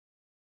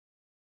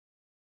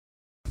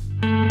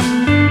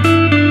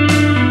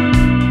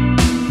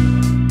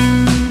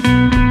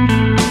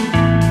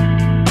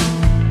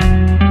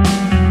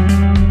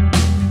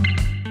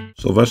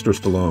Sylvester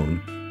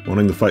Stallone,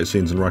 wanting the fight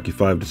scenes in Rocky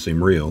V to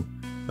seem real,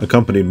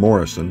 accompanied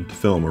Morrison to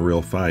film a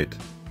real fight.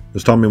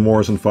 As Tommy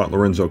Morrison fought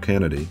Lorenzo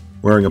Canady,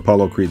 wearing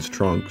Apollo Creed's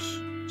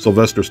trunks,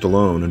 Sylvester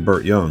Stallone and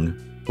Burt Young,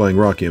 playing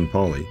Rocky and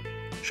Paulie,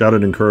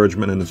 shouted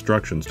encouragement and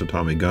instructions to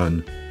Tommy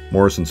Gunn,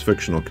 Morrison's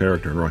fictional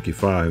character in Rocky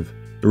V.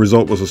 The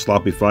result was a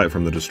sloppy fight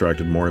from the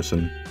distracted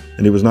Morrison,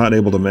 and he was not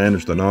able to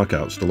manage the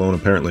knockout Stallone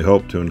apparently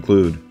hoped to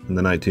include in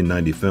the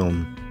 1990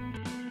 film.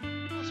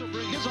 Also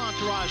bring his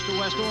entourage to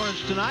West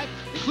Orange tonight,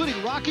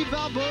 including Rocky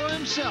Balboa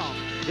himself.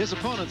 His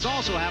opponents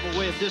also have a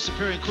way of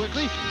disappearing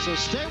quickly, so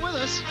stay with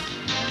us.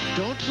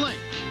 Don't blink.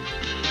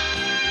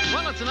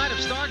 Well, it's a night of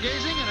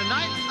stargazing and a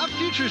night of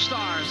future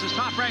stars as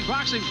Top Rank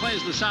Boxing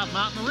plays the South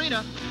Mountain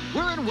Arena.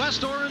 We're in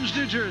West Orange,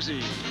 New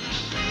Jersey.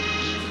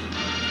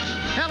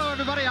 Hello,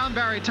 everybody. I'm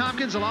Barry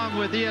Tompkins, along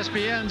with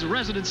ESPN's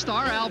resident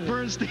star, Al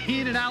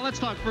Bernstein. And Al, let's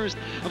talk first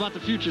about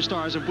the future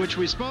stars of which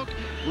we spoke.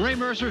 Ray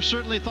Mercer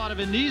certainly thought of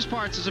in these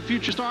parts as a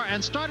future star,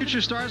 and future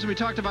stars, and we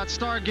talked about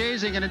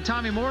stargazing, and in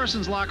Tommy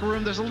Morrison's locker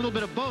room, there's a little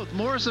bit of both.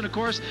 Morrison, of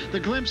course, the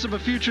glimpse of a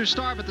future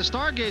star, but the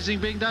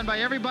stargazing being done by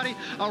everybody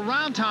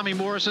around Tommy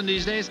Morrison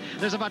these days.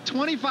 There's about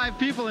 25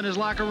 people in his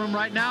locker room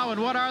right now, and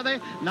what are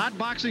they? Not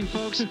boxing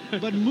folks,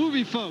 but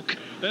movie folk.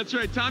 That's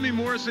right. Tommy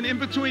Morrison, in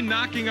between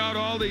knocking out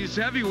all these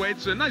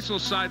heavyweights, a nice little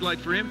sidelight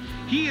for him,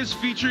 he is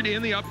featured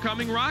in the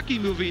upcoming Rocky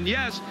movie. And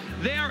yes,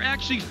 they are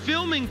actually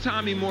filming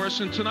Tommy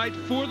Morrison tonight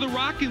for the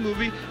Rocky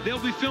movie. They'll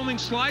be filming.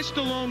 Sly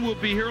Stallone will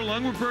be here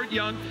along with Burt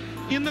Young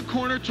in the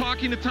corner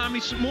talking to Tommy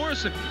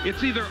Morrison.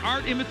 It's either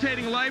art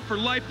imitating life or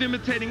life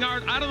imitating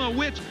art. I don't know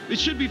which. It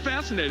should be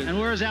fascinating. And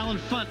where's Alan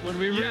Funt when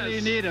we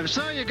really need him?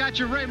 So you got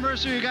your Ray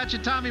Mercer, you got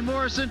your Tommy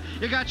Morrison,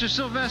 you got your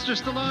Sylvester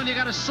Stallone, you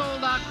got a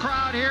sold-out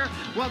crowd here.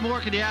 What more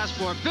can you ask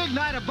for? Big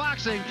night of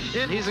boxing.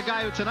 He's a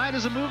guy who tonight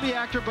is a movie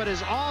actor, but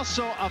is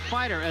also a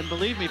fighter. And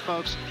believe me,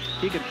 folks,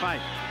 he can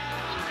fight.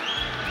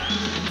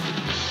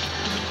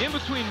 In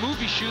between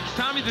movie shoots,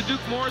 Tommy the Duke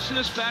Morrison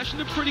has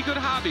fashioned a pretty good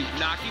hobby,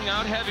 knocking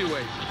out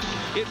heavyweights.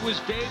 It was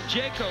Dave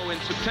Jaco in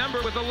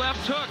September with a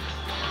left hook.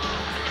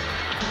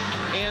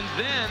 And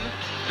then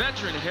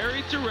veteran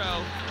Harry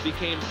Terrell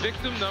became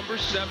victim number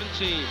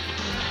 17.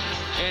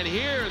 And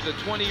here, the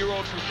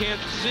 20-year-old from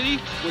Kansas City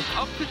was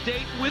up to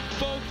date with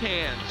both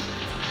hands.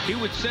 He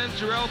would send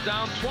Terrell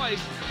down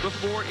twice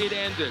before it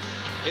ended.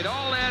 It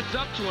all adds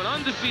up to an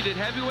undefeated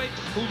heavyweight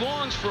who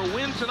longs for a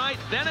win tonight,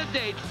 then a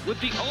date with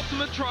the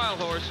ultimate trial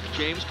horse,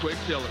 James Quick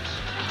Tillis.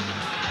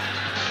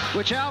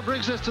 Which, Al,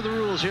 brings us to the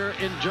rules here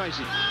in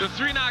Jersey. The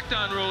 3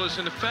 knockdown rule is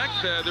in effect.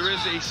 There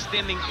is a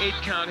standing 8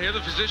 count here.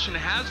 The physician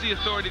has the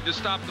authority to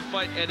stop the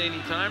fight at any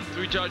time.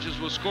 3 judges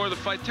will score the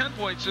fight.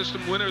 10-point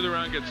system. Winner of the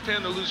round gets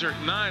 10. The loser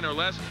 9 or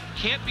less.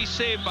 Can't be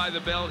saved by the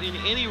bell in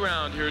any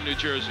round here in New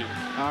Jersey.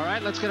 All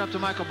right, let's get up to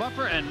Michael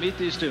Buffer and meet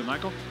these two.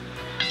 Michael.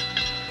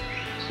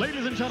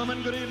 Ladies and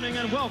gentlemen, good evening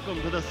and welcome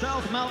to the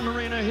South Mountain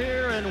Arena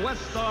here in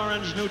West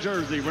Orange, New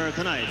Jersey, where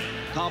tonight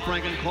Top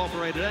Rank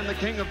Incorporated and the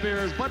King of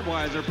Beers,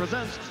 Budweiser,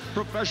 presents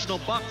professional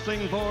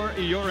boxing for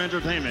your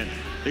entertainment.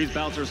 These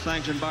bouts are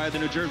sanctioned by the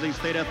New Jersey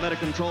State Athletic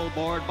Control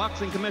Board,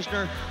 Boxing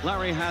Commissioner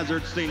Larry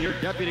Hazard Sr.,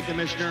 Deputy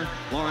Commissioner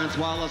Lawrence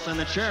Wallace, and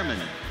the Chairman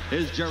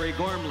is Jerry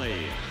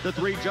Gormley. The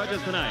 3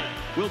 judges tonight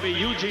will be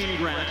Eugene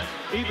Grant,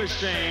 Eva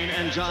Shane,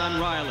 and John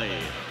Riley.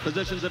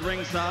 Physicians at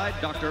ringside,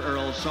 Dr.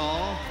 Earl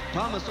Shaw,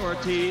 Thomas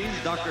Ortiz,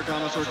 Dr.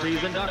 Thomas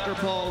Ortiz, and Dr.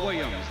 Paul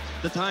Williams.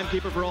 The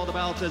timekeeper for all the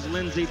bouts is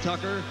Lindsey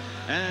Tucker,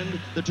 and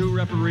the 2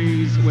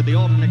 referees with the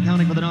alternate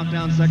counting for the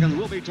knockdown seconds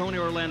will be Tony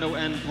Orlando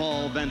and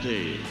Paul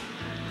Venti.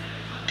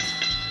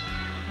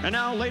 And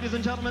now, ladies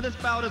and gentlemen, this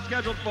bout is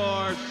scheduled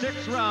for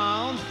 6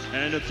 rounds,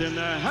 and it's in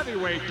the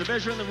heavyweight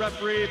division. The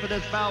referee for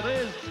this bout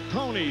is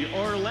Tony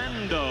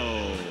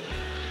Orlando.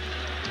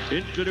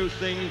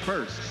 Introducing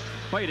first,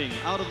 fighting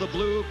out of the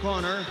blue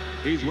corner,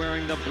 he's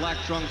wearing the black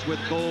trunks with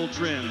gold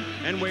trim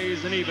and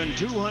weighs an even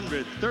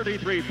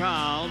 233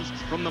 pounds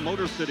from the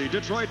Motor City,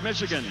 Detroit,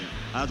 Michigan.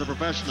 As a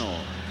professional,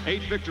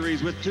 8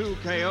 victories with 2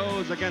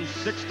 KOs against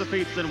 6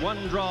 defeats and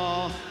 1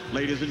 draw.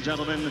 Ladies and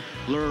gentlemen,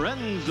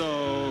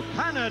 Lorenzo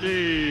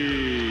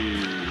Canady.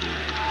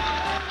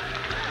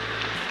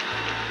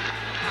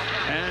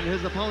 And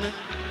his opponent,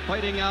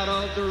 fighting out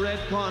of the red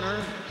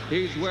corner,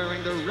 he's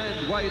wearing the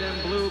red, white,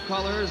 and blue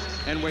colors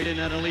and weighed in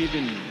at an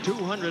even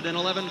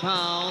 211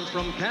 pounds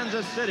from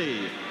Kansas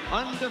City.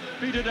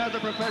 Undefeated as a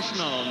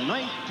professional,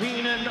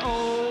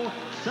 19-0,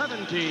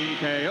 17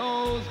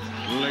 KOs.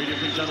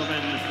 Ladies and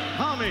gentlemen,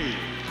 Tommy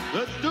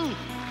the Duke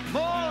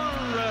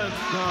Morrison.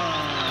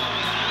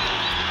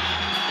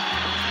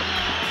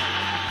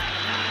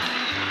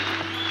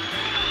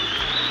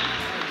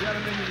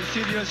 Gentlemen, you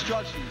received your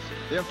instructions.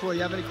 Therefore,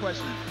 you have any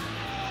questions?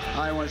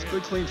 I want a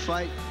good, clean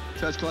fight.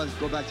 Touch gloves,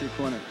 go back to your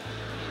corner.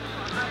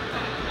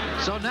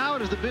 So now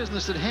it is the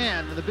business at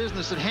hand, and the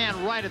business at hand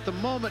right at the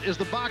moment is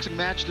the boxing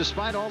match,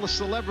 despite all the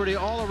celebrity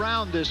all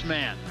around this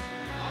man.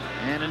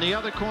 And in the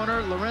other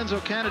corner, Lorenzo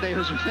Canady,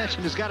 who's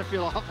mentioned, has got to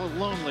feel awful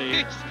lonely.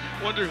 He's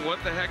wondering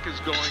what the heck is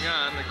going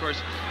on. Of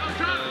course,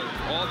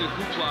 all the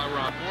hoopla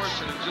around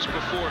Morrison, and just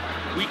before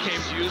we came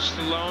to you,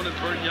 Stallone and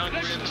Burt Young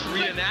were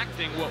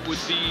reenacting what would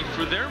be,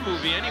 for their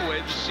movie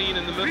anyway, the scene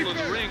in the middle of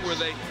the ring where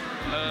they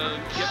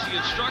get the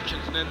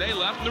instructions, and then they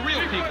left, and the real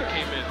people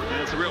came in.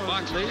 It's the real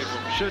boxing people.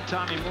 Should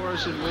Tommy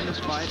Morrison win this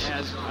fight,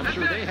 as I'm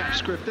sure they have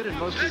scripted, and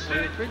most people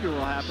here figure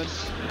will happen,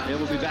 they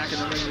will be back in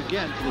the ring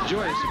again for the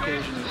joyous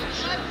occasion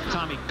of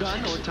Tommy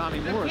Gunn or Tommy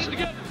Morrison.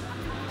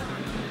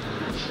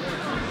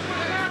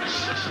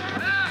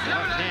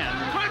 Left hand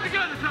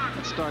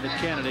that started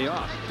Canady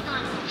off.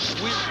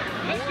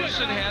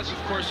 Morrison has, of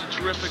course, a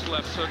terrific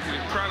left hook.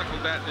 We've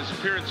chronicled that in his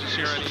appearances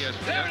here on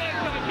ESPN.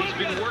 He's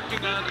been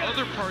working on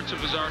other parts of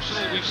his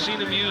arsenal. We've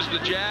seen him use the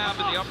jab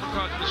and the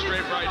uppercut and the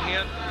straight right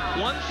hand.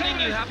 One thing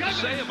you have to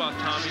say about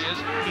Tommy is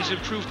he's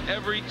improved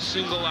every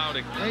single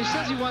outing. And he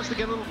says he wants to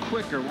get a little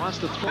quicker, wants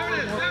to throw a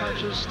little more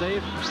punches, stay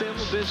a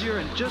little busier,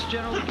 and just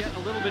generally get a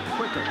little bit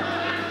quicker.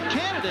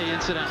 Canady,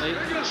 incidentally,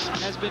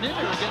 has been in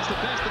there against the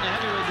best in the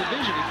heavyweight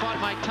division. He fought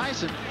Mike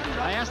Tyson.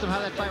 I asked him how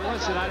that fight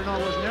was. He said, I don't know, I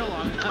wasn't there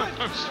long. That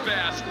was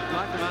fast.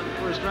 Knocked him out in the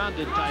first round,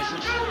 did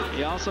Tyson.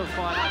 He also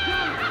fought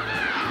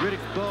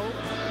Riddick Bowe.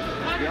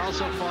 He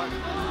also fought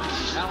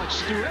Alex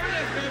Stewart.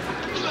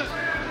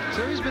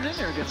 So he's been in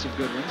there against some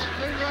good ones.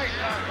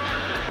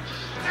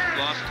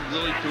 Lost to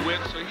Willie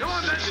DeWitt, so he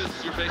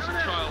is your basic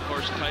trial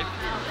horse type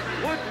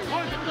at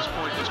this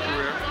point in his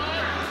career.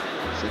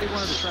 Said he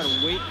wanted to try to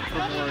wait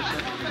for Morrison.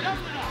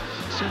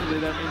 Assumably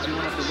that means he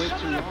won't have to wait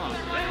too long.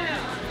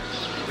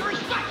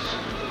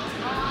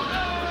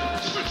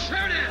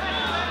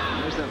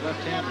 There's that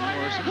left hand of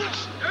Morrison.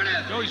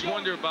 You always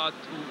wonder about,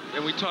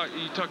 and you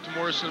talked to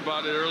Morrison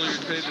about it earlier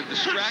today, the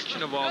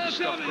distraction of all the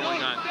stuff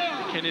going on.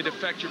 Can it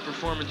affect your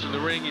performance in the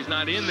ring? He's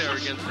not in there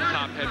against the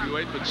top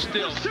heavyweight, but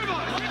still, the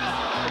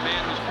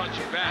man who's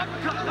punching back.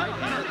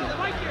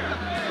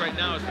 Right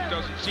now, it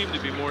doesn't seem to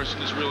be.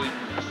 Morrison is really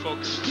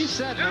focused. He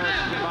said no, it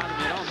didn't bother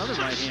me at all. Another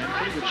right hand,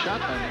 pretty good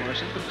shot by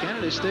Morrison, but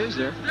Canady stays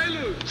there.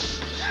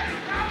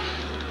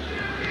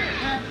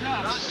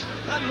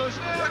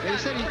 He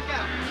said he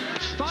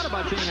thought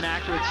about being an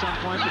actor at some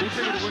point, but he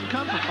figured it wouldn't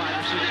come for 5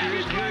 or 6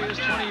 years. And here he is,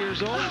 20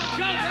 years old,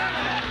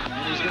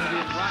 and he's going to be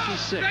in Rocky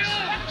 6.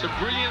 It's a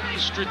brilliant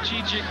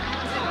strategic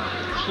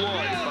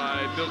ploy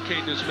by Bill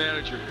Caton, his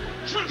manager,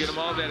 to get him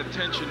all that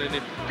attention. And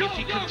if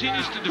he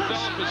continues to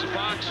develop as a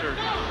boxer,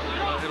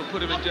 it'll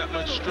put him in that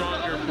much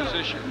stronger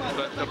position.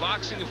 But the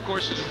boxing, of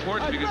course, is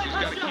important because he's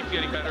got to keep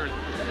getting better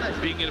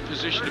and being in a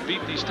position to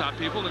beat these top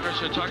people. And of course,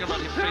 they're talking about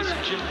him facing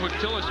Jim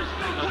Portillo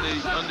on the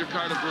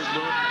undercard of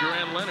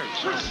Duran Leonard.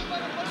 So.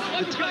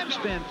 The time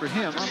span for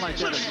him, unlike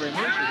that of Ray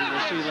Mercer, who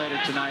we'll see later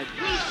tonight,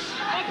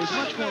 is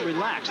much more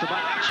relaxed.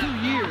 About 2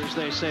 years,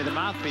 they say, the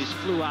mouthpiece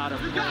flew out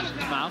of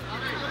Morrison's mouth,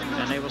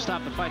 and they will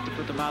stop the fight to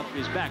put the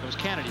mouthpiece back. It was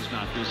Canady's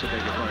mouthpiece, I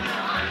beg your pardon.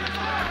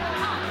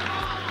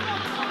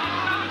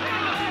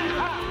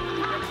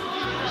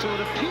 So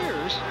it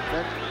appears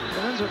that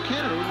Lorenzo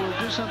Canady will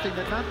do something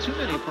that not too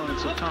many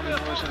opponents of Tommy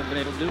Morrison have been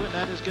able to do, and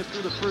that is get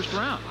through the first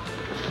round.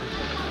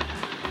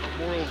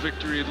 Moral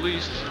victory, at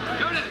least.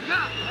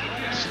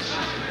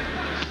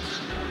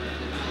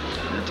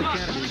 And to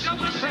Canady's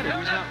credit,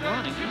 he's not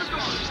running. He's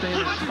staying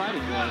in his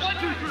fighting wars.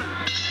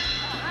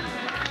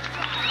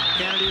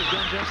 Canady has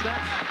done just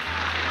that.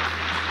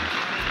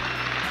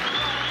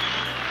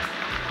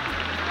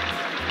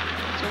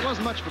 So it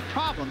wasn't much of a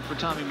problem for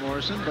Tommy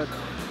Morrison, but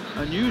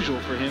unusual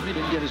for him. He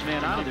didn't get his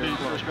man out of there in the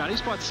first round.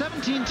 He's fought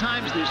 17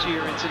 times this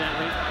year,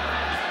 incidentally,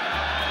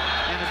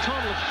 and a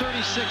total of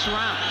 36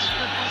 rounds.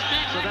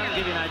 So that'll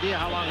give you an idea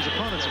how long his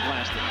opponents have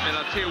lasted. And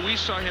I'll tell you, we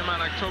saw him on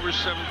October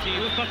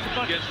 17th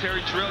against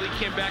Terry Terrell. He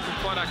came back and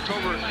fought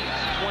October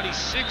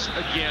 26th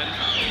again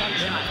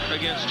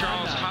against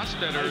Charles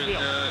Hostetter in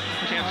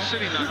Kansas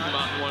City, knocked him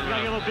out in 1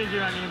 round. Get a little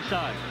busier on the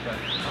inside,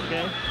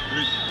 okay?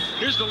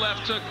 Here's the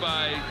left hook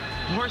by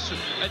Morrison.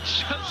 That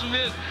just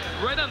missed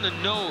right on the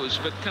nose,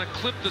 but kind of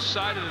clipped the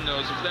side of the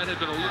nose. If that had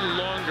been a little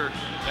longer,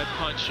 that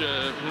punch,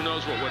 who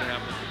knows what would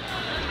have happened.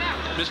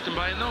 Missed him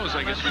by a nose,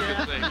 I guess you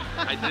could say.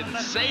 I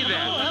didn't say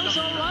that. Oh, that was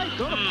all right.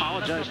 Don't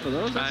apologize for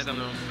those. I don't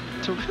know.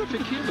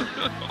 Terrific humor.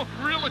 Oh,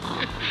 really?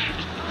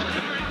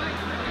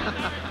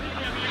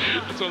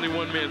 That's only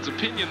one man's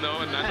opinion, though,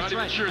 and I'm not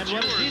even sure it's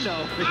yours. What does he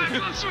know?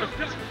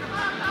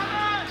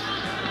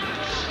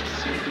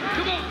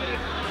 Come on, man.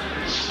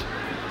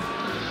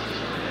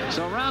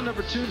 So round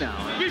number 2 now.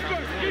 Beef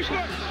bird! Beef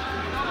bird!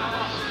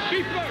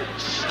 Beef bird!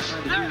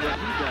 Trying to do what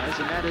he does,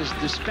 and that is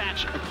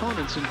dispatch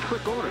opponents in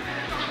quick order.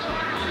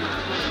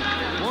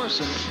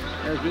 Morrison,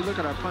 as we look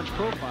at our punch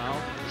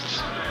profile,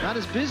 not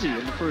as busy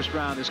in the first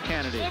round as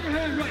Canady.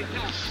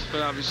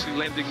 But obviously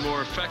landing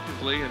more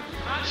effectively. And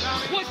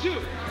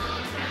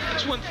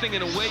that's one thing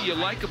in a way you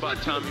like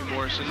about Tommy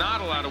Morrison.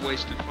 Not a lot of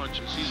wasted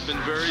punches. He's been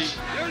very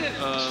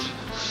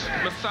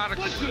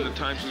methodical in the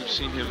times we've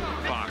seen him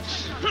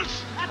box.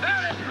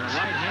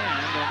 Right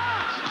hand,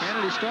 and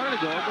Canady started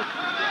to go, but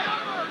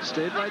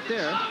stayed right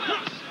there.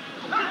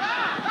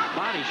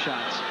 Body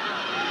shots.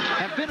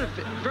 have been a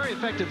very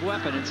effective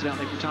weapon,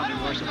 incidentally, for Tommy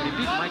Morrison. When he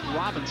beat Mike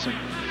Robinson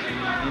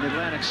in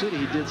Atlantic City,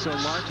 he did so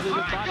largely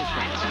with body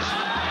shots.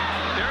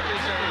 There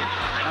is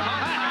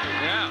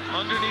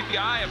underneath the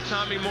eye of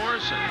Tommy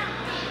Morrison.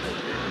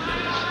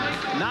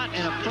 Not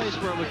in a place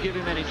where it would give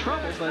him any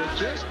trouble, but it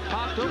just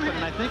popped open,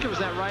 and I think it was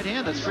that right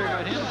hand, that straight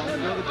right hand.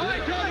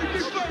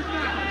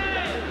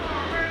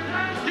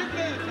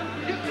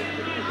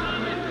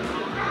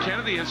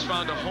 Canady has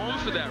found a home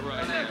for that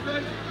right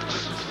hand.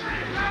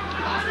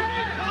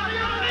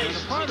 And the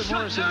farther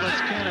Morrison lets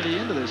Canady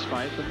into this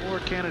fight, the more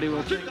Canady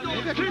will think,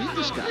 maybe I can beat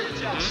this guy.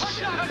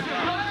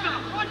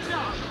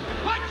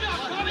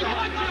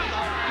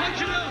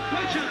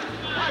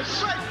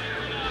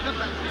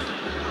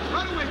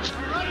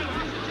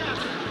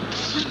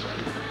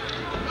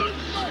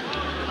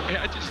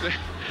 Yeah, I just think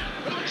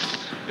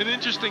an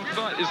interesting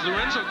thought is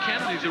Lorenzo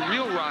Canady the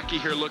real Rocky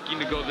here, looking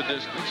to go the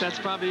distance. That's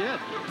probably it.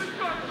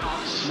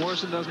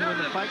 Morrison doesn't win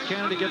the fight,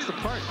 Canady gets the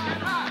part.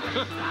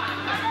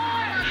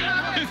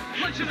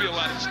 There should be a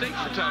lot at stake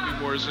for Tommy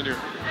Morrison here.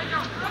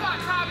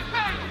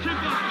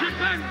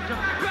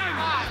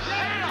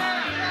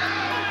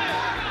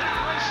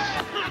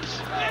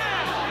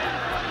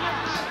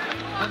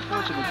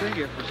 Unfortunate thing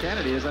here for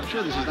Canady is I'm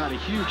sure this is not a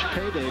huge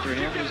payday for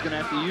him. He's going to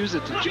have to use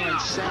it to join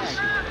SAG.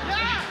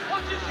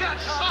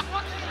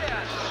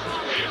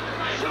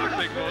 I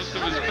think most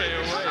of his pay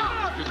away.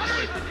 Good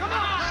point.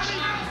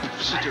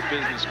 Such a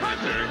businessman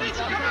there.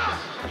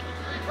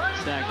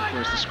 SAG, of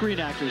course, the Screen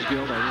Actors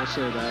Guild, I will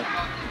say that.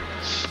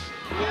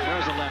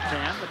 There's a left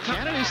hand, but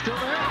Canady's still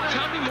there.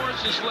 Tommy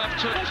Morrison's left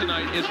hook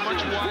tonight is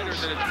much wider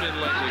than it's been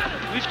lately.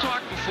 We've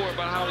talked before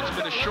about how it's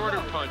been a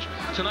shorter punch.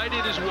 Tonight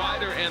it is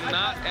wider and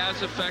not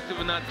as effective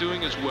and not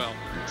doing as well.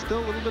 Still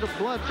a little bit of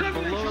blood from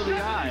below the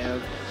eye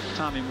of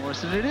Tommy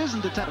Morrison. It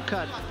isn't the type of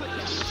cut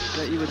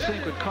that you would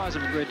think would cause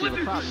him a great deal of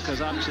problem, because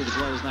obviously the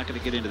blood is not going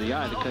to get into the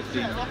eye, the cut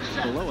being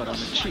below it on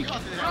the cheek.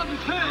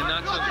 And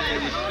not something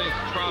you would think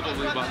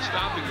probably about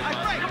stopping the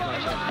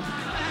punch.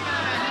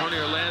 Tony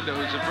Orlando,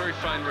 who's a very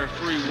fine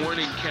referee,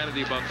 warning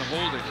Canady about the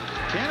holding.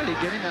 Canady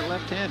getting that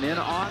left hand in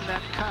on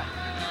that cut.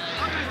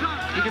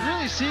 You can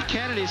really see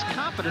Canady's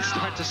confidence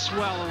start to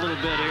swell a little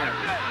bit here.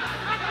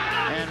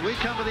 And we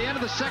come to the end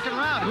of the second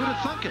round. Who'd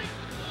have thunk it?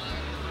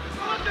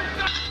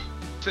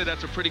 I'd say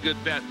that's a pretty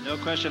good bet. No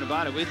question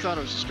about it. We thought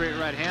it was a straight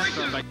right hand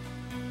thrown by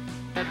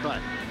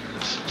headbutt.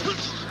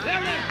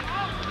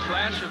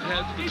 Clash of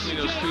heads between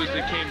those two as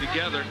they came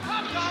together.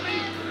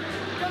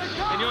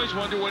 And you always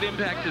wonder what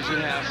impact does it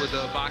have with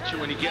a boxer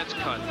when he gets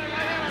cut.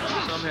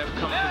 Some have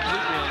come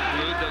completely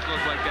unglued. It doesn't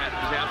look like that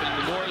is happening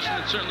to Morrison,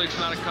 and certainly it's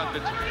not a cut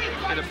that's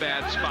in a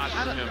bad spot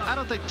for him. I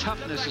don't think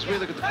toughness, as we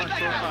look at the punch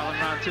profile in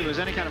round two, is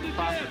any kind of a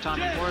problem for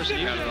Tommy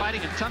Morrison. He was fighting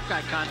in tough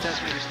guy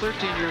contests when he was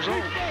 13 years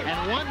old and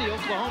won the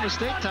Oklahoma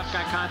State tough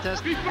guy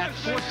contest at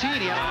 14.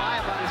 He had a lie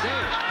about his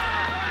age.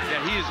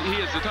 Yeah, he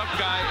is a tough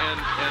guy, and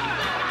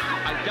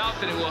I doubt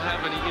that it will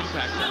have any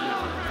impact on him.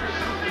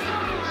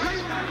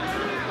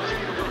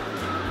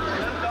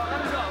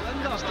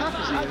 As tough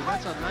as he is,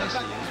 that's a nice,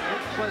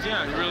 pleasant.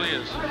 Yeah, it really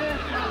is. He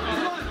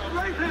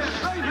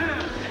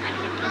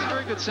has a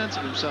very good sense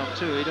of himself,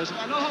 too. He doesn't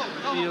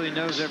feel he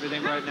knows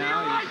everything right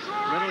now. He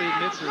readily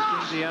admits there are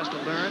things he has to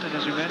learn, and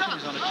as you mentioned,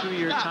 he's on a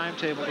 2-year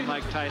timetable to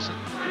Mike Tyson.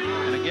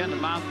 And again, the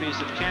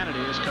mouthpiece of Canady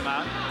has come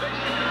out.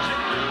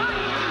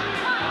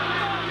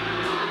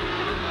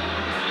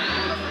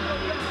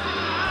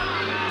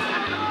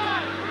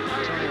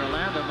 Tony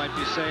Orlando might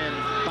be saying,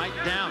 bite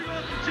down.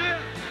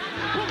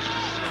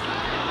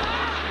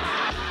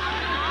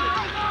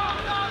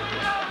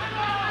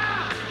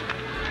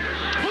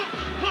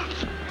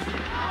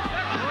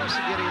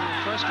 Getting a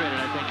little frustrated,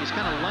 I think. He's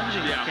kind of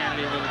lunging at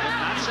Canady a little bit,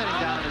 not setting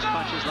down in his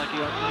punches like he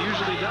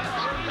usually does.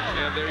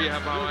 And there you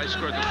have how I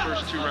scored the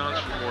first 2 rounds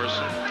for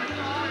Morrison.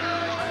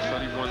 I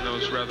thought he won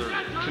those rather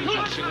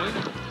convincingly.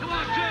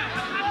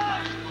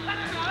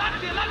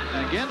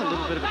 And again, a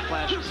little bit of a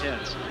clash of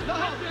heads.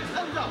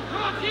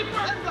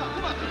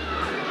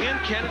 And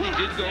Canady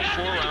did go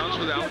 4 rounds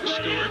without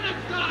Stewart.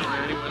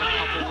 And he went a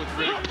couple with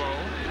Rick Bowe.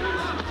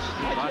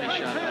 Body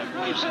shot by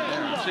Morrison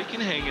there. So he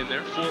can hang in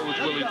there. 4 with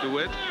Willie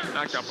DeWitt.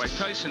 Knocked out by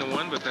Tyson in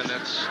 1, but then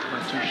that's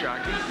not too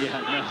shocking. Yeah,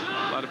 no.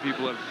 A lot of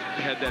people have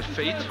had that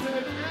fate.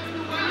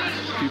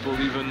 People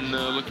even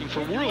looking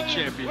for world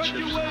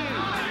championships.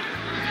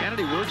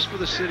 Canady works for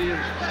the city of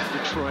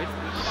Detroit.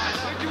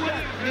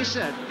 And he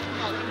said,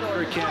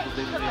 very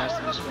candidly when we asked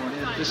him this morning,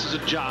 this is a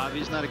job.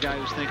 He's not a guy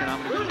who's thinking,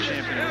 I'm going to be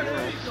champion of the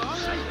world.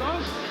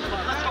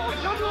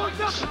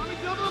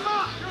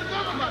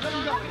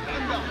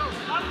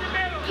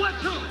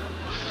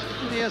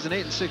 He has an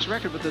 8-6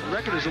 record, but the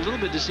record is a little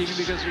bit deceiving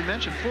because we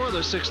mentioned 4 of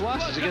those 6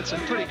 losses against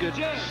some pretty good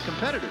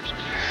competitors.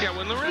 Yeah,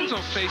 when Lorenzo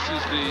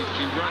faces the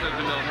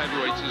run-of-the-mill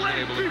heavyweights, he's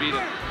been able to beat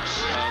him.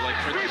 Like,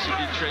 for instance, he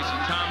beat Tracy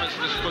Thomas.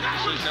 This book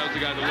decision, that was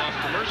the guy that lost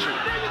to Mercer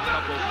a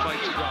couple of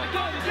fights ago.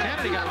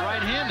 Canady got a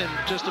right hand in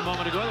just a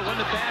moment ago. That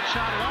wasn't a bad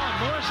shot at all, and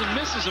Morrison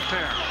misses a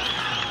pair.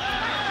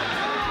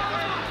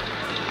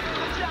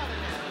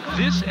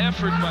 This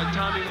effort by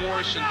Tommy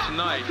Morrison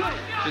tonight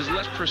is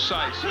less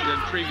precise than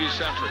previous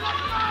efforts.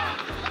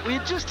 We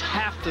just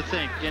have to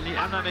think, and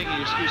I'm not making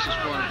excuses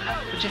for him,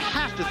 but you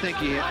have to think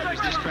he was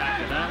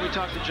distracted. We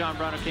talked to John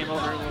Brown, who came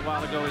over a little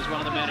while ago. He's one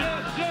of the men in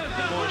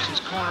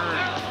Morrison's corner.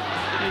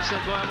 And he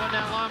said, boy, it wasn't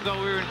that long ago.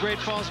 We were in Great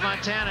Falls,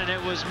 Montana, and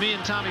it was me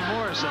and Tommy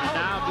Morrison. And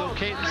now Bill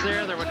Caton's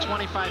there. There were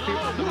 25 people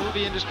from the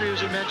movie industry,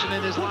 as we mentioned,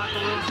 in his locker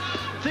room.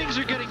 Things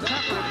are getting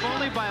tougher, if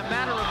only by a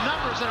matter of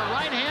numbers. And a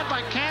right hand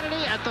by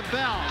Canady at the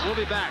bell. We'll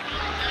be back.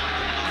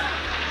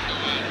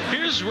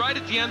 Here's right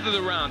at the end of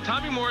the round.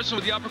 Tommy Morrison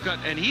with the uppercut,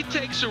 and he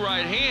takes a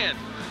right hand.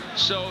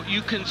 So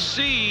you can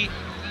see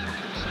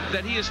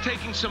that he is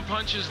taking some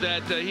punches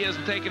that he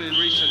hasn't taken in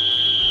recent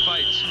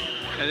fights.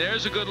 And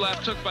there's a good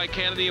left hook by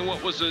Canady in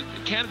what was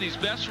Canady's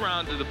best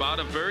round of the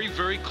bout, a very,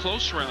 very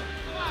close round.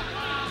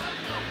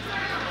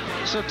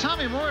 So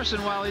Tommy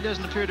Morrison, while he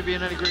doesn't appear to be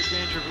in any great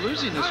danger of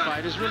losing this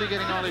fight, is really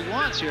getting all he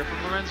wants here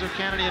from Lorenzo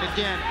Canady. And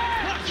again,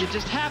 you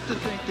just have to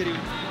think that he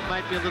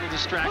might be a little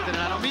distracted.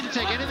 And I don't mean to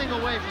take anything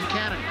away from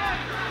Canady.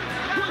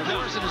 But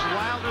Morrison is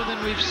wilder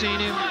than we've seen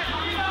him.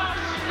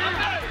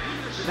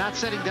 Not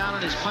setting down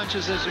on his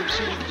punches as we've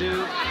seen him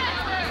do.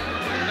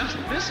 He's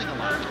missing a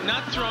lot.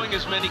 Not throwing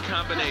as many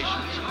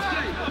combinations.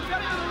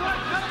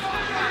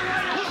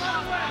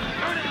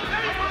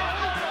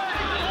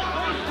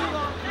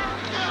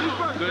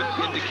 Good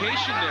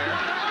indication there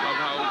of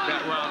how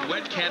that round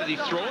went. Canady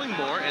throwing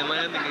more and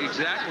landing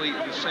exactly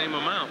the same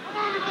amount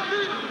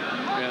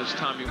as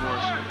Tommy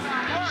Morrison.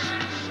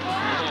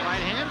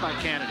 Right hand by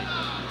Canady.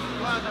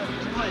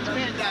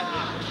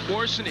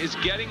 Morrison is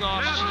getting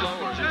off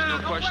slower. There's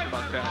no question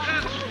about that.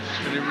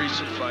 In the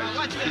recent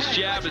fights, his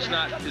jab is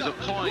a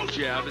pawing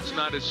jab. It's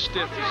not as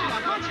stiff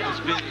as it's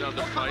been in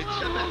other fights.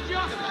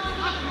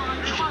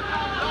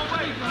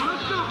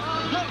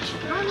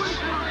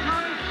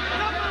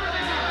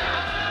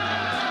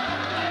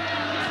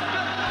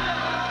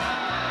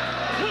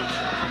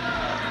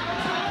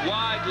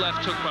 Wide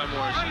left hook by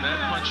Morrison. That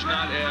punch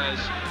not as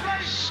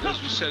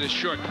we said, is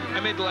short.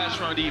 I made the last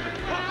round even.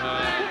 So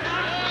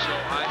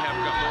I have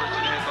got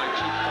Morrison ahead by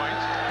 2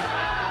 points.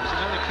 There's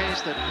another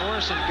case that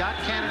Morrison got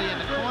Canady in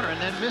the corner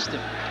and then missed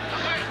him.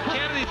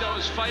 Canady, though,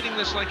 is fighting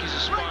this like he's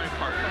a sparring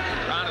partner,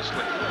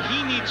 honestly.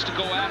 He needs to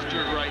go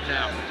after it right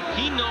now.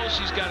 He knows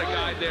he's got a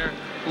guy there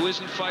who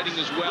isn't fighting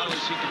as well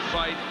as he can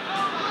fight.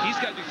 He's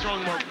got to be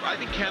throwing more. I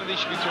think Canady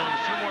should be throwing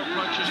a few more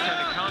punches, kind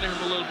of counter him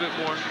a little bit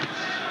more.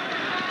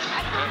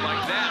 And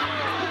like that.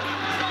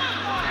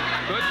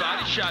 Good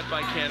body shot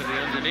by Canady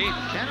underneath.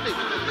 Canady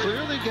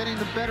clearly getting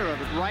the better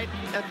of it right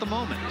at the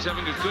moment. He's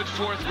having a good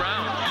 4th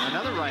round.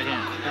 Another right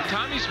hand. And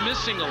Tommy's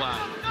missing a lot.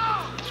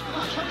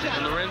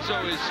 And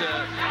Lorenzo is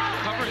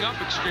covering up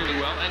extremely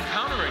well and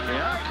countering.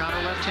 Yeah,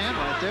 counter left hand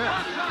right there.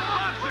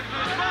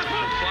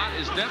 The plot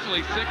is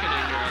definitely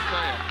thickening here, I'll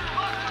tell you.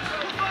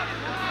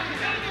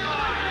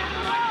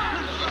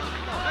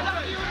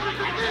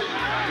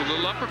 A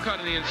little uppercut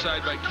on the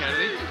inside by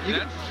Canady.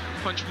 That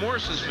punch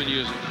Morrison's been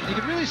using. You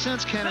can really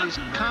sense Kennedy's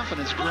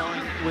confidence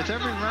growing with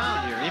every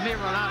round here. He may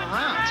run out of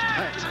rounds,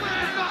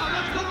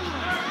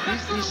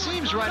 but he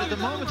seems right at the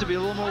moment to be a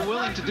little more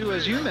willing to do,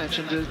 as you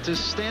mentioned, to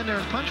stand there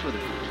and punch with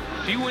it.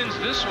 If he wins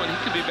this one, he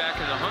could be back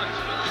in the hunt.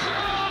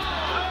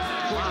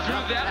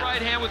 Threw that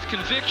right hand with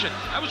conviction.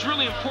 That was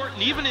really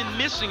important. Even in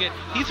missing it,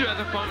 he threw at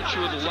the punch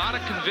with a lot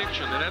of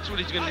conviction, and that's what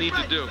he's going to need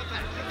to do.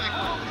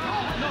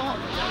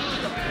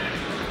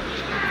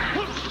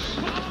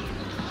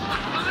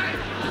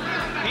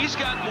 He's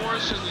got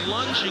Morrison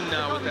lunging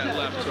now with that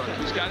left hook.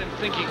 He's got him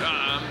thinking,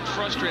 I'm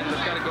frustrated.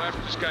 I've got to go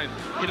after this guy and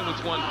hit him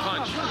with one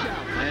punch.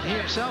 And he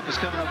himself is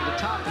coming over the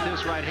top with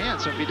his right hand.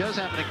 So if he does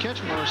happen to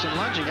catch Morrison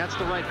lunging, that's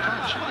the right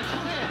punch.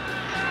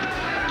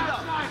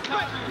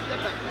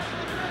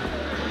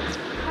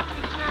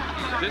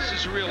 This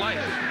is real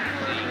life.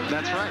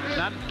 That's right,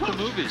 not the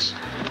movies.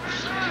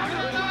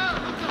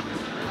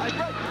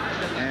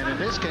 And in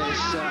this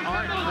case,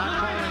 Art not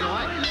following the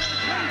light.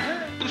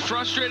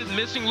 Frustrated,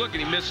 missing. Look,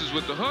 and he misses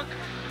with the hook.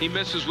 He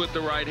misses with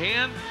the right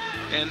hand.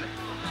 And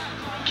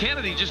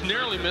Canady just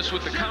narrowly missed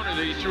with the counter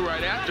that he threw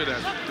right after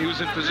that. He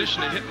was in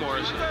position to hit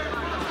Morrison.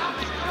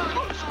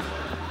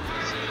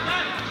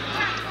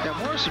 Yeah,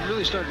 Morrison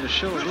really starting to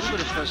show a little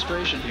bit of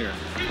frustration here.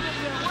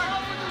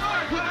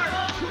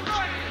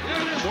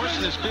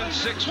 Morrison has been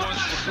 6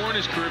 once before in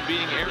his career,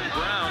 beating Aaron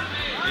Brown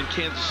in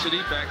Kansas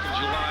City back in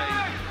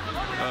July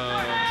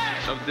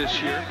of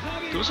this year.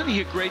 Wasn't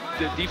he a great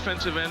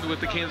defensive end with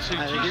the Kansas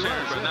City Chiefs?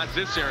 Not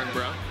this Aaron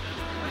Brown.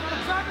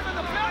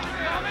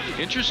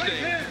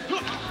 Interesting.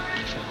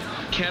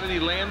 Canady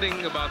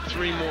landing about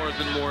 3 more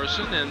than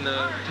Morrison, and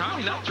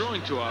Tommy not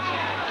throwing too often.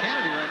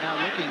 Canady right now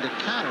looking to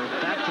counter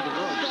back to the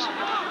ropes,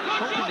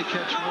 hoping to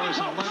catch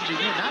Morrison lunging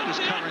in. Now he's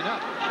covering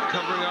up.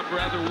 Covering up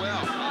rather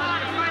well.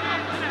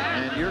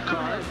 And your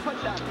card.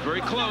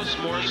 Very close,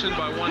 Morrison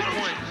by 1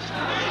 point.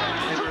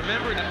 And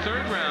remember, in the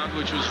 3rd round,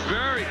 which was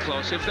very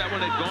close, if that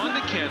one had gone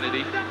to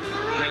Canady,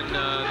 then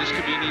this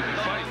could be an even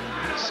fight.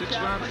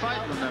 6-round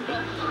fight,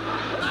 remember.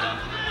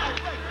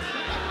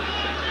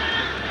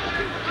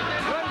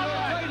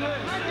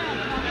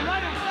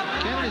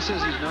 he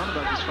says he's known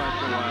about this fight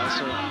for a while.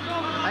 So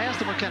I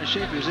asked him what kind of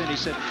shape he was in. He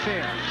said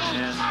fair,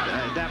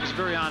 and that was a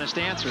very honest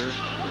answer.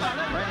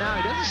 Right now,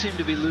 he doesn't seem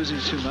to be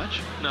losing too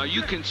much. Now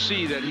you can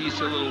see that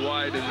he's a little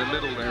wide in the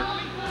middle there,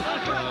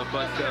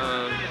 but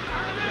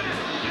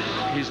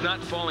he's not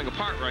falling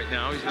apart right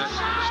now. He's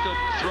still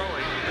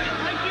throwing.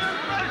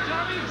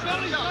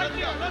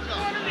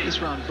 This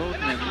round, both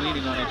men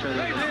leaning on each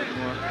other a little bit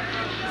more.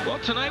 Well,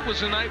 tonight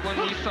was a night when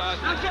we thought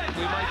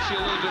we might see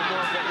a little bit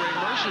more of what Ray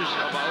Mercer's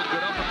about.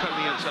 Good uppercut on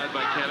the inside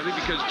by Canady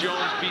because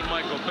Jones beat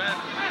Michael Bent.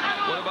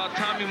 What about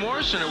Tommy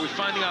Morrison? Are we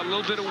finding out a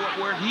little bit of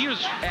where he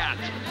is at?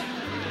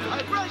 I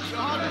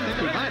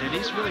think we might, and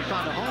he's really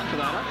found a home for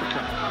that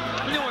uppercut.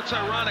 You know what's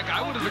ironic?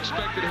 I would have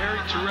expected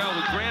Harry Terrell, who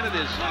granted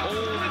is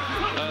old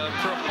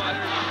for a fighter,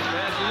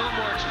 has a little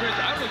more experience.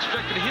 I would have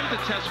expected him to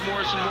test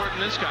Morrison more than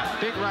this guy.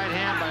 Big right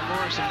hand by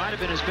Morrison might have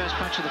been his best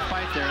punch of the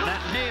fight there, and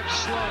that may have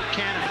slowed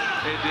Canady.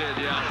 It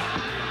did, yeah.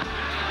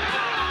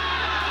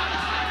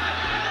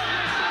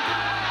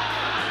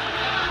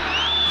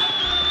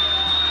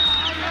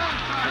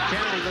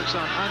 Canady looks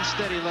on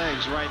unsteady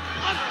legs right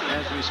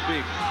as we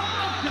speak.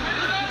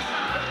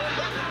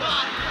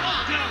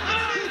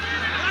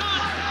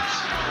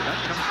 That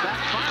comes back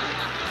fine.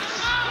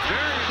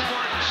 Very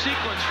important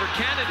sequence for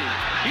Canady.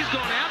 He's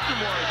going after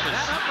Morrison.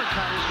 That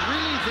uppercut is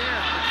really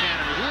there for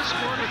Canady. He has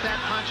scored with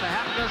that punch a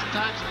half a dozen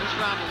times in this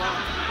round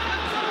alone.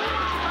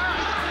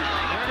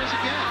 There it is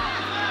again.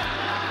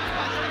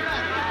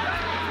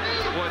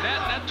 Boy,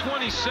 that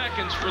 20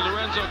 seconds for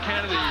Lorenzo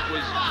Canady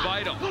was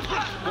vital.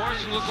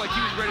 Morrison looked like he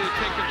was ready to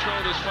take control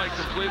of this fight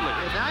completely.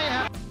 And now you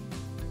have to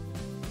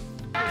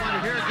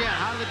hear again,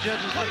 how do the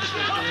judges look at this? Do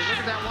they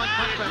look at that one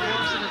punch by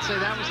Morrison and say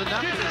that was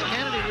enough? Because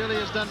Canady really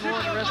has done more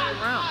in the rest of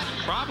the round.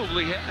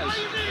 Probably has.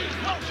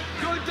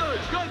 Good,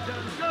 good, good,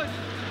 good.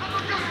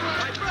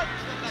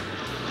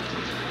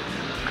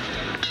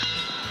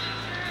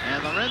 And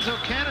Lorenzo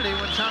Canady,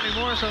 when Tommy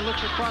Morrison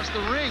looks across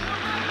the ring,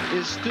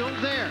 is still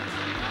there.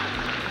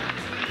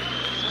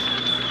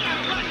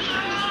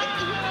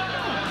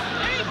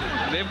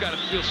 They've got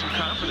to feel some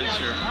confidence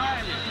here.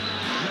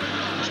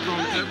 He's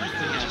throwing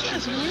everything at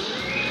you.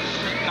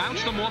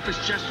 Bounced him off his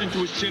chest into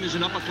his chin as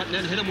an uppercut and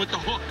then hit him with the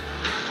hook.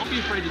 Don't be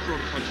afraid to throw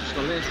the punches.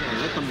 The last one,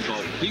 let them go.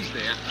 He's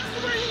there.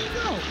 Where do you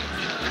go?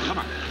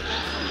 Come on.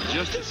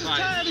 Just This is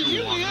tired of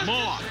you, man.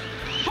 More.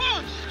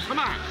 Punch! Come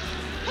on.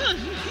 Punch!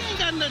 You ain't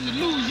got nothing to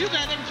lose. You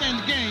got everything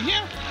to gain,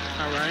 yeah?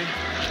 All right.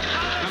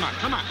 Come on,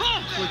 come on.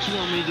 Punch! What you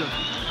want me to do?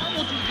 I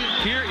want you to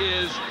get... Here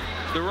is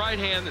the right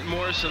hand that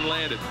Morrison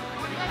landed.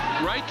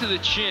 Right to the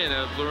chin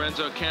of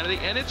Lorenzo Canady,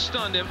 and it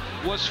stunned him.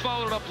 Was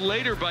followed up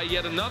later by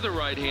yet another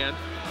right hand.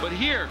 But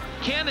here,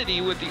 Canady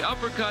with the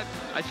uppercut,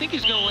 I think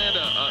he's going to land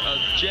a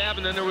jab,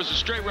 and then there was a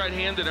straight right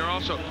hand in there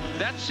also.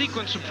 That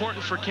sequence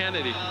important for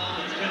Canady.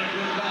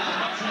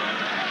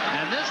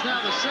 And this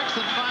now the sixth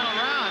and final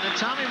round, and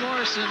Tommy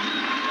Morrison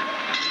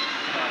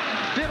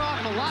bit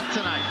off a lot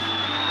tonight.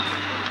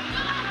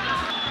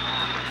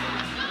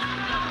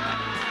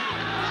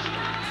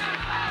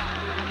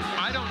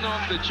 I don't know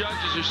if the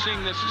judges are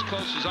seeing this as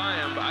close as I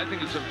am, but I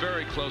think it's a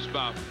very close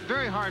bout.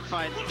 Very hard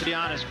fight, to be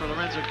honest, for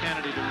Lorenzo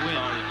Canady to win.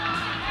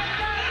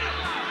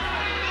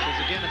 Because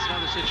again, it's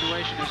another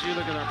situation, as you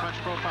look at our punch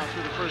profile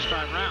through the first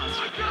 5 rounds,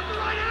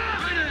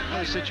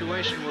 another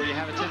situation where you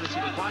have a tendency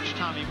to watch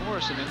Tommy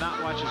Morrison and not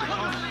watch his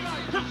opponent.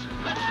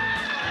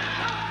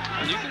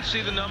 And you can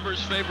see the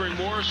numbers favoring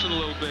Morrison a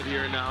little bit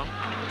here now.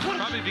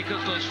 Probably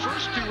because those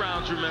first 2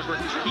 rounds, remember,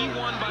 he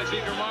won by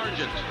bigger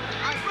margins.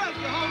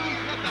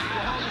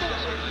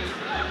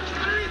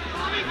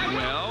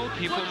 Well,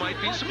 people might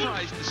be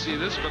surprised to see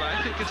this, but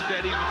I think it's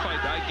that even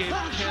fight. I gave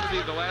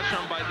Canady the last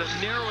round by the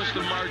narrowest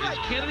of margins.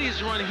 Canady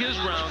has run his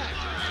round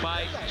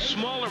by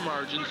smaller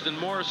margins than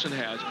Morrison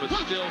has, but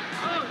still,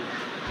 I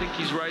think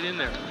he's right in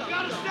there.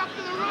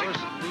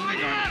 Morrison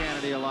leaning on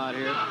Canady a lot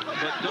here.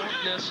 But don't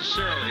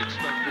necessarily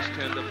expect this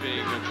to end up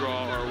being a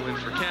draw or a win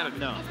for Canady.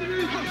 No.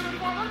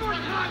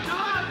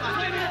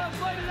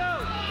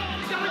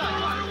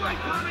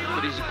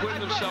 But he's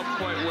acquitted himself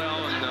quite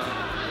well,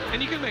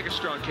 and you can make a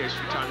strong case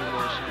for Tommy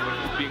Morrison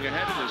being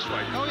ahead in this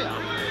fight. Oh, yeah.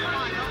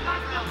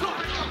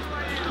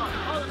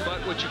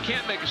 But what you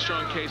can't make a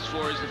strong case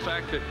for is the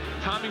fact that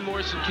Tommy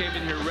Morrison came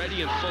in here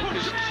ready and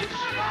focused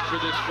for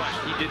this fight.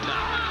 He did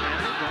not.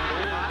 Canady going to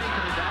the body,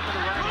 coming back with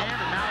the right hand,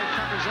 and now he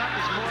covers up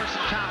as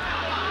Morrison counted.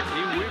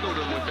 He wiggled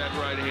him with that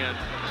right hand.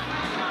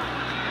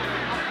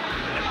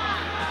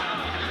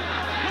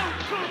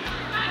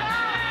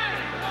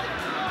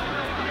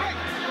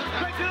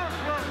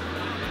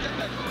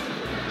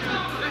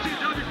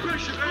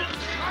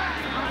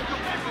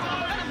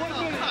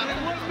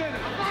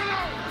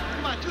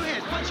 Come on, 2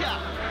 hands, punch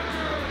out.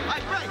 All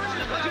right, right.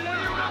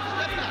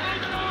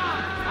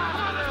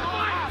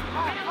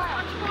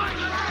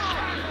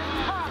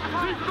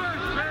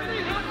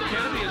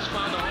 Canady has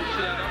found a home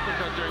for that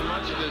uppercut during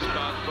much of this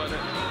bout, but the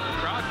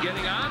crowd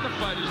getting on the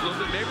fighters a little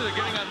bit. Maybe they're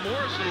getting on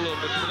Morrison a little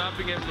bit for not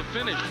being able to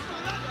finish.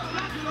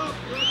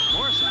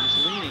 Morrison is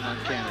leaning on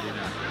Canady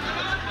now.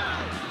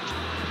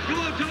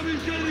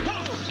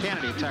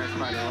 Canady, a tired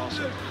fighter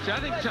also. See, I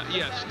think,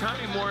 yes,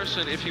 Tommy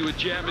Morrison, if he would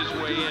jab his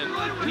way in,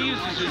 when he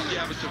uses his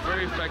jab, it's a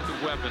very effective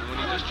weapon. When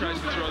he just tries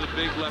to throw the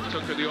big left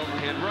hook or the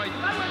overhand right,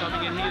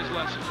 coming in, he is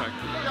less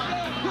effective.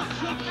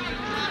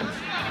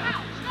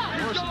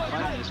 Morrison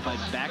fighting this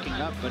fight backing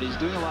up, but he's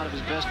doing a lot of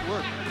his best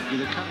work,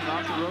 either coming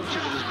off the ropes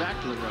or with his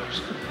back to the ropes.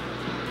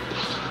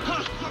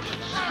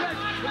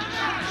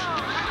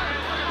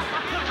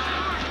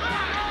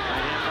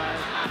 Right hand by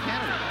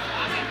Canady.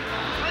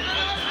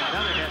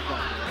 Another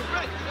headbutt.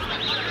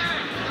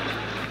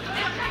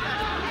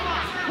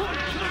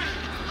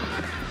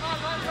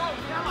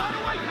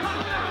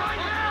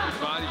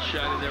 Body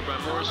shot in there by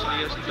Morrison.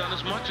 He hasn't done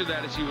as much of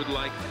that as he would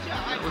like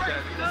with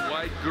that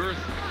wide girth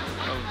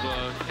of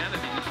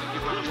Canady. You think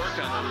you want to work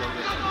on that a little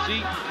bit.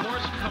 See,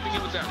 Morrison coming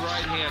in with that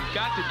right hand.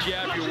 Got to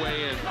jab your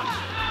way in.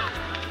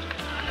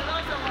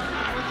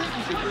 I would think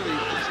you could really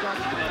start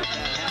to develop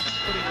that habit,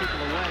 putting people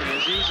away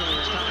as easily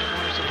as Tommy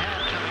Morrison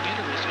had coming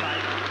into this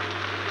fight.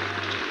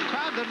 The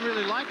crowd doesn't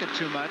really like it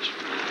too much.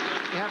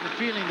 You have the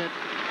feeling that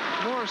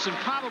Morrison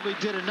probably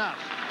did enough.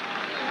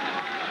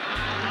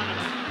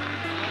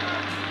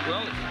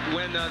 Well,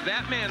 when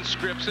that man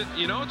scripts it,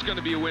 you know it's going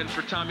to be a win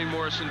for Tommy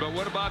Morrison. But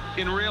what about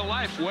in real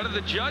life? What do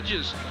the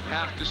judges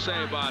have to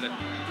say about it?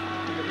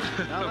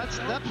 Now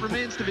that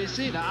remains to be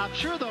seen. I'm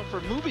sure, though,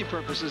 for movie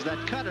purposes,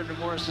 that cut under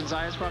Morrison's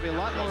eye is probably a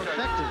lot more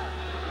effective.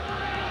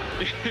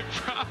 It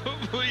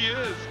probably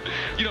is.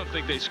 You don't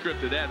think they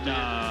scripted that?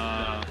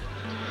 No.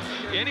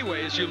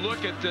 Anyway, as you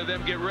look at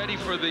them get ready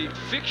for the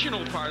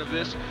fictional part of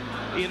this,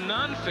 in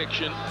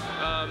nonfiction,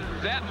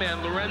 that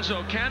man,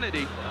 Lorenzo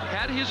Canady,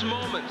 had his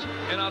moments.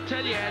 And I'll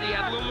tell you, had he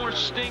had a little more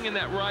sting in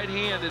that right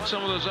hand and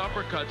some of those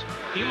uppercuts,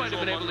 he might have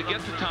been able to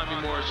get to Tommy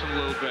Morrison a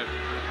little bit.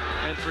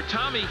 And for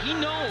Tommy, he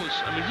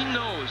knows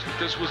that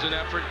this was an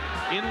effort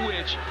in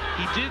which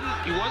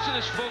he wasn't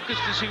as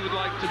focused as he would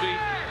like to be,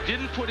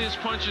 didn't put his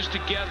punches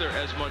together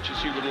as much as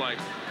he would like.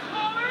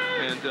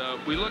 And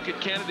we look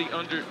at Canady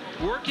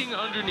working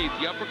underneath,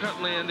 the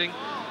uppercut landing,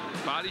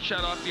 body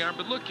shot off the arm.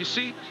 But look, you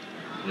see,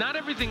 not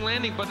everything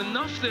landing, but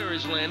enough there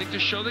is landing to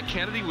show that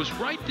Canady was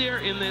right there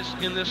in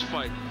this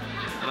fight.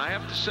 And I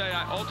have to say,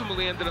 I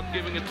ultimately ended up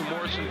giving it to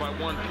Morrison by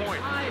 1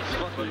 point.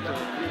 But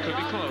it could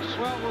be close.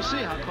 Well, we'll see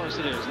how close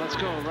it is. Let's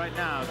go right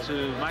now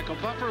to Michael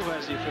Buffer, who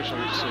has the official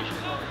decision.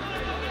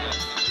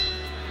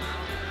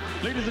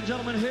 Ladies and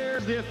gentlemen,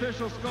 here's the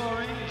official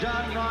scoring.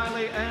 John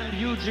Riley and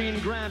Eugene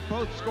Grant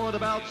both scored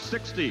about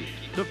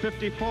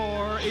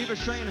 60-54. Eva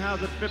Shane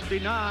has it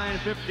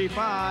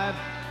 59-55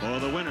 for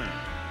the winner.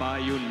 By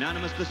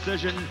unanimous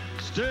decision,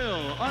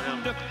 still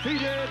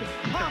undefeated,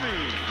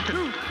 Tommy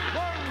Morrison.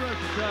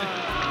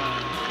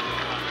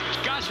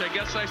 Gosh, I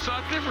guess I saw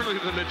it differently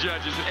than the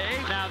judges,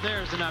 eh? Now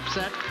there's an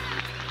upset.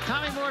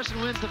 Tommy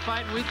Morrison wins the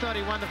fight, and we thought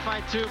he won the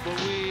fight too, but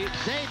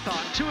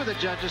two of the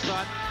judges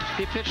thought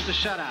he pitched a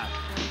shutout.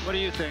 What do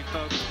you think,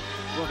 folks?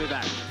 We'll be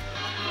back.